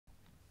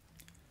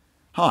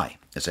Hi,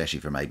 it's Ashley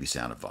from AB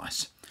Sound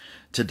Advice.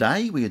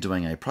 Today we are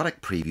doing a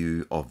product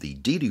preview of the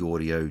DD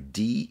Audio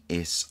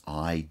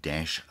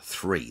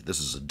DSI-3. This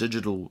is a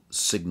digital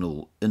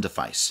signal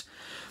interface.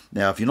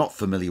 Now, if you're not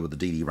familiar with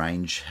the DD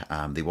range,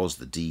 there was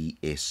the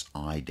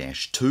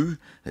DSI-2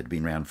 that had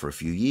been around for a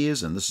few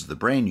years, and this is the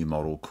brand new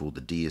model called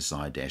the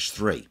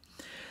DSI-3.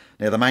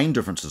 Now, the main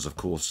differences, of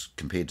course,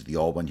 compared to the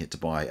old one, you had to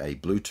buy a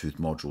Bluetooth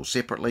module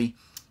separately.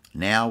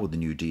 Now, with the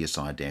new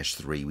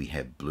DSI-3, we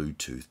have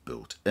Bluetooth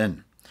built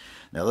in.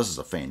 Now, this is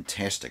a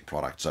fantastic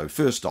product. So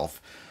first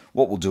off,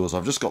 what we'll do is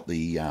I've just got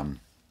the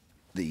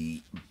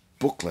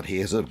booklet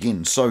here. So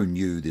again, so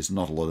new, there's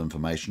not a lot of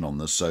information on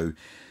this. So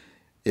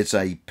it's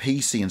a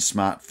PC and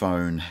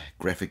smartphone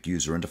graphic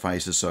user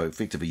interfaces. So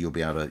effectively, you'll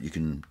be able to, you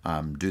can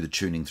do the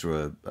tuning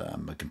through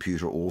a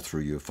computer or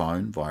through your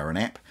phone via an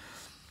app.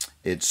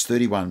 It's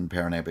 31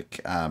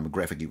 panoramic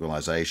graphic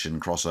equalization,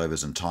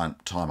 crossovers and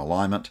time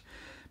alignment.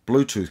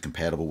 Bluetooth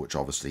compatible, which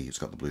obviously it's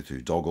got the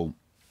Bluetooth dongle.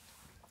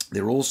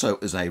 There also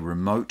is a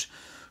remote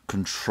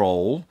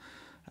control,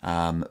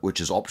 which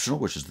is optional,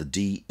 which is the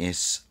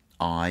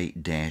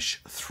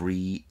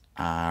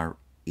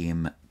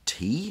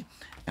DSI-3RMT,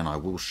 and I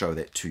will show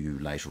that to you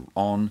later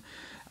on.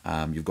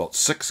 You've got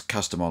 6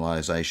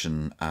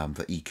 customization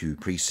for EQ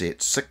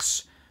presets,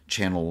 6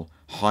 channel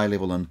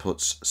high-level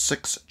inputs,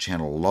 6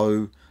 channel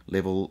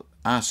low-level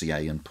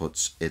RCA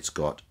inputs. It's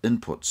got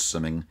input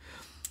simming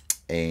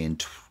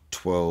and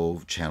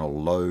 12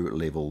 channel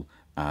low-level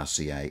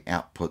RCA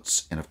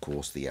outputs, and of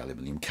course the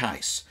aluminium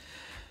case.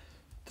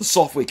 The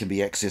software can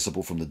be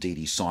accessible from the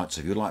DD site,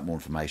 so if you'd like more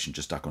information,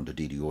 just duck onto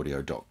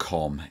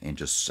ddaudio.com and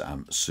just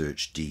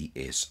search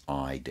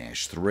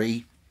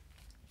DSI-3.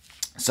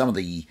 Some of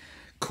the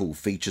cool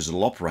features: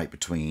 it'll operate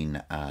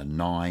between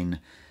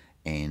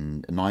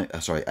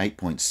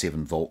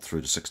 8.7 volt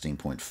through to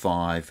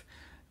 16.5.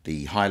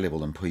 The high level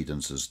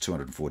impedance is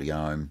 240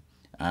 ohm.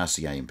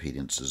 RCA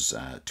impedance is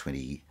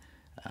 20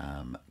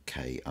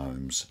 k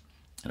ohms.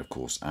 And of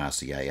course,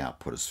 RCA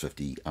output is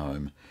 50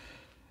 ohm,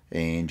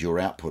 and your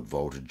output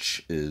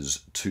voltage is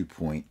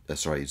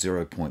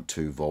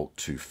 0.2 volt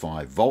to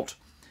 5 volt.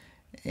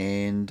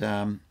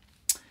 And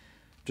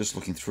just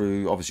looking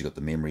through, obviously you've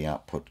got the memory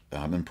output,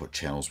 input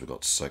channels, we've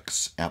got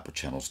 6, output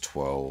channels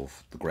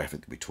 12, the graphic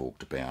that we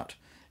talked about,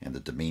 and the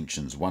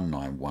dimensions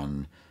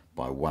 191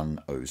 by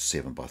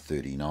 107 by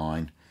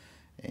 39,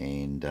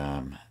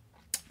 and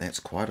that's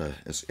quite a,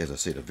 as I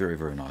said, a very,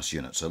 very nice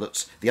unit. So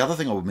the other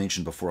thing I would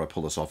mention before I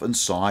pull this off,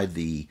 inside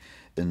the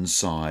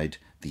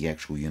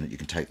actual unit, you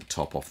can take the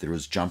top off. There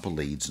is jumper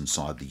leads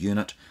inside the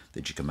unit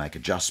that you can make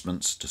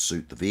adjustments to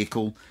suit the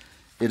vehicle.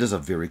 It is a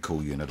very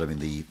cool unit. I mean,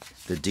 the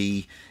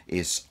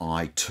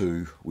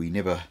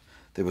DSI-2,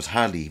 there was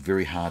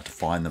very hard to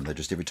find them. They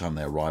just, every time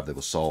they arrived, they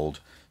were sold.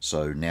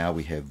 So now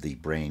we have the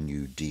brand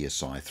new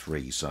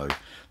DSI-3. So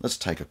let's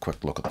take a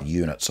quick look at the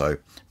unit. So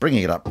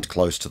bringing it up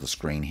close to the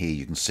screen here,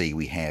 you can see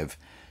we have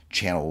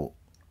channel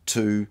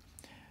 2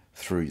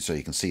 through. So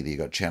you can see there you've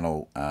got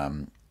channel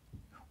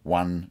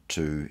 1,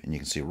 2, and you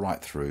can see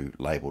right through,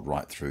 labeled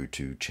right through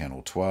to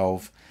channel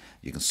 12.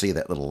 You can see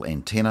that little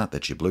antenna,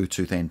 that's your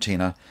Bluetooth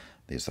antenna.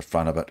 There's the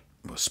front of it.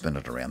 We'll spin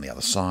it around the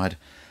other side.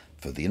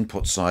 For the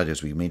input side,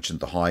 as we mentioned,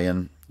 the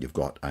high-in, you've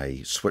got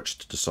a switch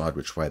to decide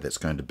which way that's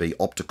going to be,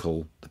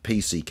 optical, the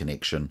PC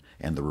connection,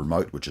 and the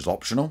remote, which is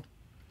optional.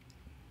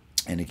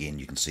 And again,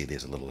 you can see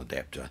there's a little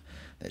adapter.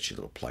 That's your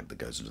little plug that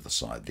goes into the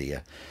side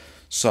there.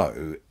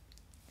 So,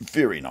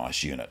 very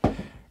nice unit.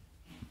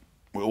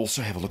 We'll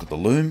also have a look at the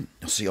loom.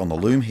 You'll see on the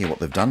loom here what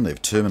they've done.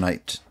 They've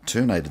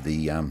terminated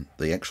the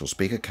actual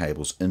speaker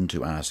cables into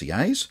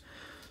RCAs.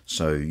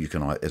 So you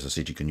can, as I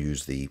said, you can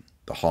use the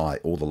high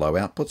or the low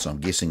outputs. I'm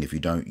guessing if you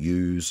don't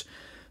use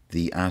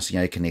the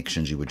RCA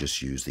connections, you would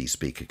just use the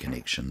speaker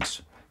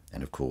connections.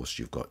 And of course,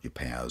 you've got your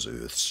powers,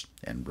 earths,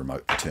 and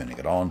remote for turning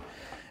it on.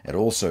 It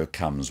also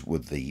comes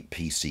with the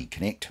PC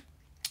Connect.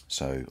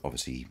 So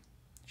obviously,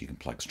 you can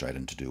plug straight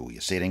in to do all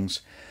your settings.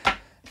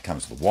 It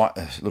comes with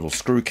a little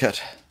screw kit,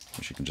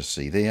 which you can just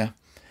see there.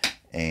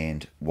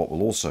 And what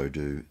we'll also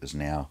do is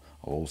now,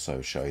 I'll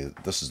also show you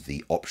that this is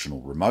the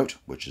optional remote,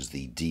 which is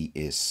the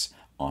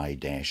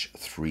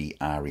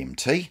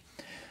DSI-3RMT,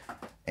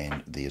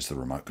 and there's the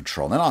remote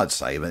control. Now, I'd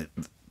say in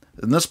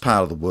this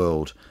part of the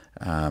world,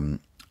 the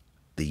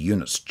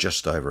unit's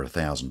just over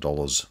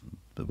 $1,000,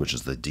 which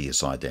is the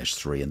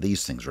DSI-3, and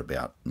these things are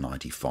about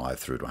 $95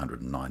 through to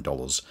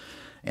 $109,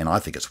 and I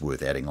think it's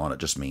worth adding on. It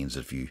just means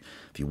if you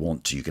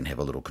want to, you can have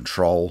a little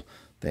control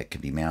that can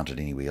be mounted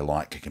anywhere you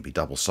like. It can be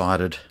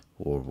double-sided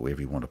or wherever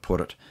you want to put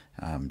it.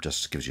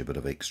 Just gives you a bit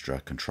of extra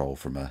control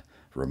from a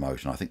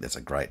remote, and I think that's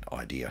a great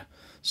idea.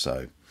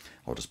 So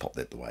I'll just pop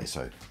that away.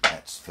 So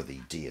that's for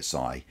the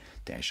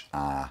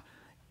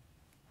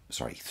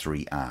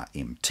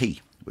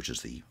DSI-3RMT, which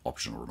is the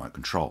optional remote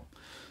control.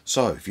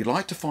 So if you'd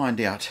like to find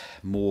out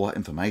more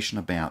information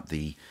about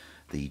the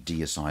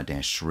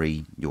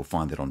DSI-3, you'll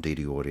find that on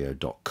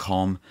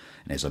ddaudio.com.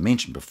 And as I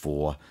mentioned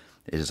before,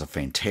 it is a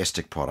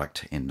fantastic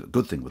product, and the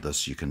good thing with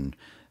this, you can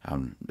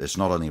it's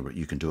not only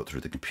you can do it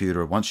through the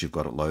computer. Once you've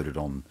got it loaded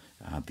on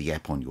the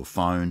app on your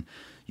phone.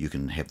 You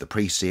can have the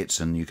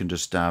presets, and you can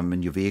just,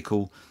 in your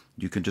vehicle,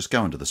 you can just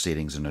go into the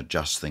settings and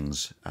adjust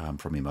things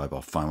from your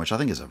mobile phone, which I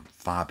think is a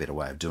far better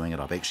way of doing it.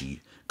 I've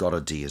actually got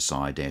a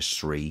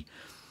DSI-3,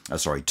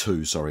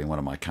 in one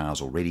of my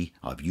cars already.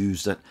 I've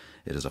used it.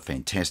 It is a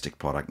fantastic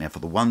product. Now for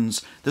the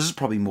ones, this is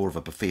probably more of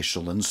a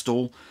professional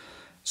install,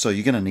 so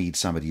you're going to need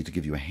somebody to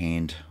give you a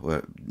hand,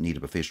 or need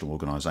a professional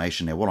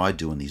organisation. Now what I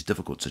do in these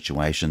difficult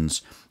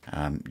situations,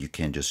 you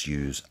can just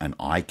use an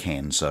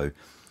ICANN. So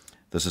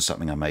this is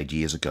something I made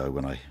years ago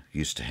when I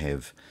used to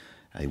have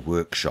a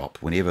workshop.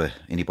 Whenever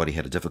anybody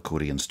had a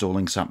difficulty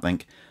installing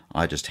something,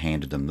 I just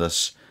handed them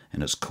this,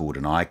 and it's called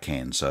an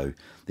ICANN. So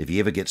if you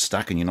ever get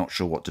stuck and you're not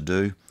sure what to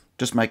do,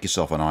 just make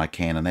yourself an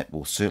ICANN, and that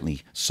will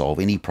certainly solve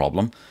any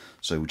problem.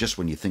 So just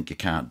when you think you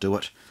can't do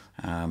it,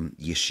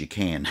 yes you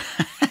can.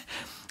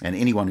 And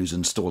anyone who's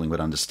installing would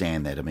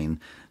understand that. I mean,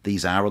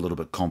 these are a little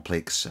bit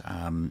complex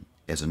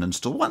as an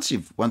install. Once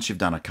you've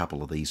done a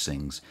couple of these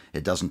things,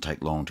 it doesn't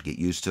take long to get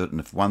used to it. And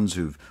if ones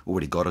who've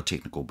already got a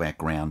technical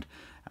background,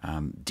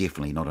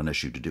 definitely not an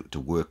issue to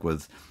work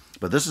with.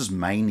 But this is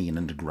mainly an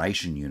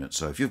integration unit.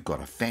 So if you've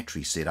got a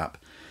factory set up,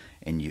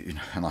 and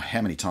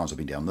how many times I've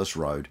been down this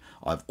road,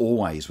 I've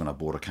always, when I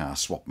bought a car,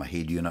 swapped my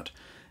head unit.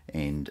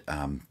 And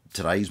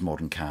today's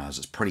modern cars,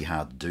 it's pretty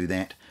hard to do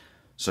that.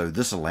 So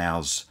this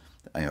allows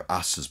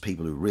us as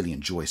people who really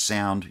enjoy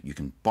sound, you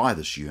can buy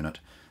this unit,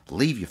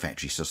 leave your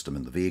factory system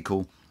in the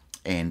vehicle,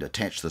 and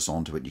attach this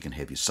onto it. You can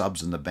have your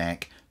subs in the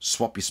back,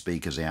 swap your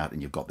speakers out,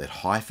 and you've got that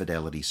high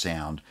fidelity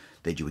sound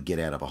that you would get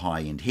out of a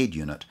high-end head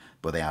unit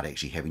without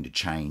actually having to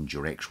change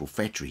your actual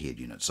factory head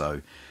unit.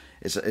 So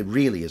it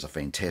really is a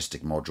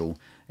fantastic module,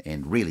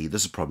 and really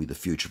this is probably the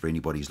future for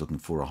anybody who's looking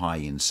for a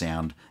high-end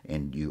sound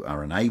and you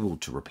are unable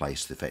to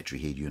replace the factory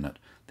head unit.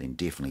 Then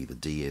definitely the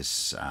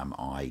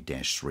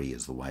DSI-3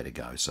 is the way to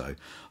go. So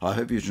I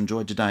hope you've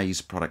enjoyed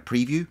today's product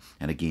preview,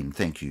 and again,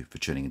 thank you for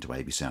tuning into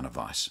AB Sound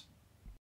Advice.